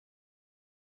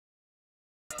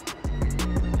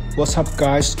What's up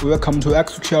guys, welcome to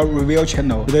Actual Review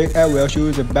channel. Today I will show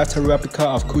you the best replica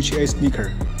of Gucci 8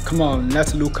 sneaker. Come on,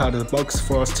 let's look at the box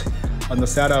first. On the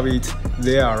side of it,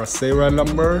 there are serial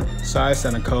number, size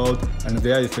and code, and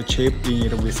there is a chip in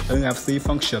it with NFC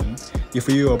function. If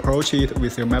you approach it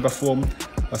with your mobile phone,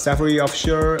 a Safari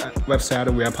official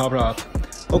website will pop up.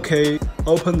 Okay,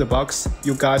 open the box,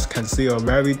 you guys can see a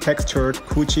very textured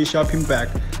Gucci shopping bag.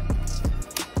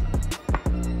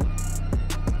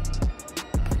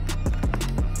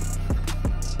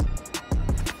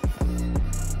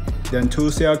 Then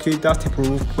two silky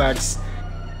dust-proof bags.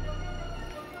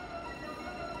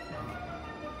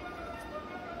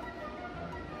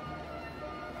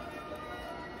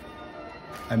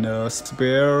 And a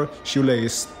spare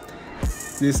shoelace.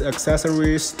 These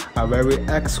accessories are very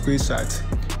exquisite.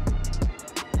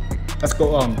 Let's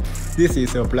go on. This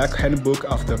is a black handbook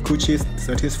of the Gucci's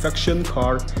satisfaction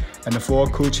card and 4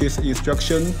 Gucci's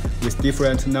instructions with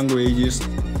different languages.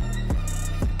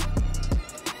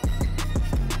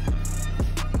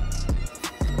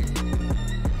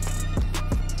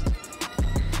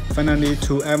 Finally,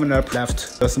 2 envelopes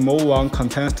left. The small one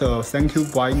contains a thank you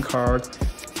buying card,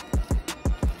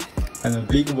 and the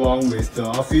big one with the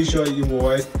official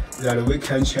invoice that we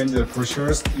can change the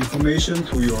purchase information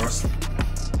to yours.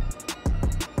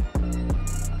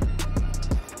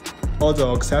 All the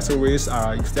accessories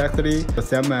are exactly the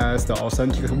same as the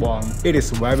authentic one. It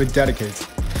is very delicate.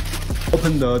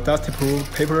 Open the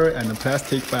dust-proof paper and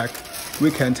plastic bag.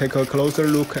 We can take a closer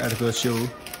look at the shoe.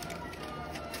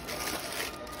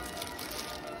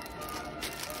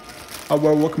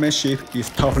 Our workmanship is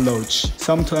top-notch.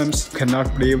 Sometimes you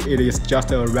cannot believe it is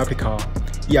just a replica.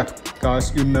 Yep,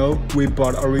 guys, you know we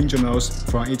bought originals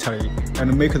from Italy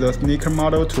and make the sneaker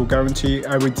model to guarantee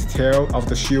every detail of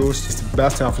the shoes is the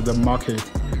best of the market.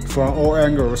 From all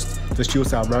angles, the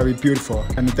shoes are very beautiful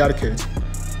and delicate.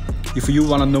 If you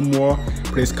wanna know more,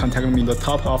 please contact me in the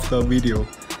top of the video.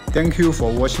 Thank you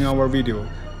for watching our video.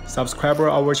 Subscribe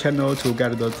our channel to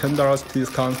get the $10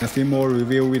 discount and see more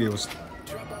review videos.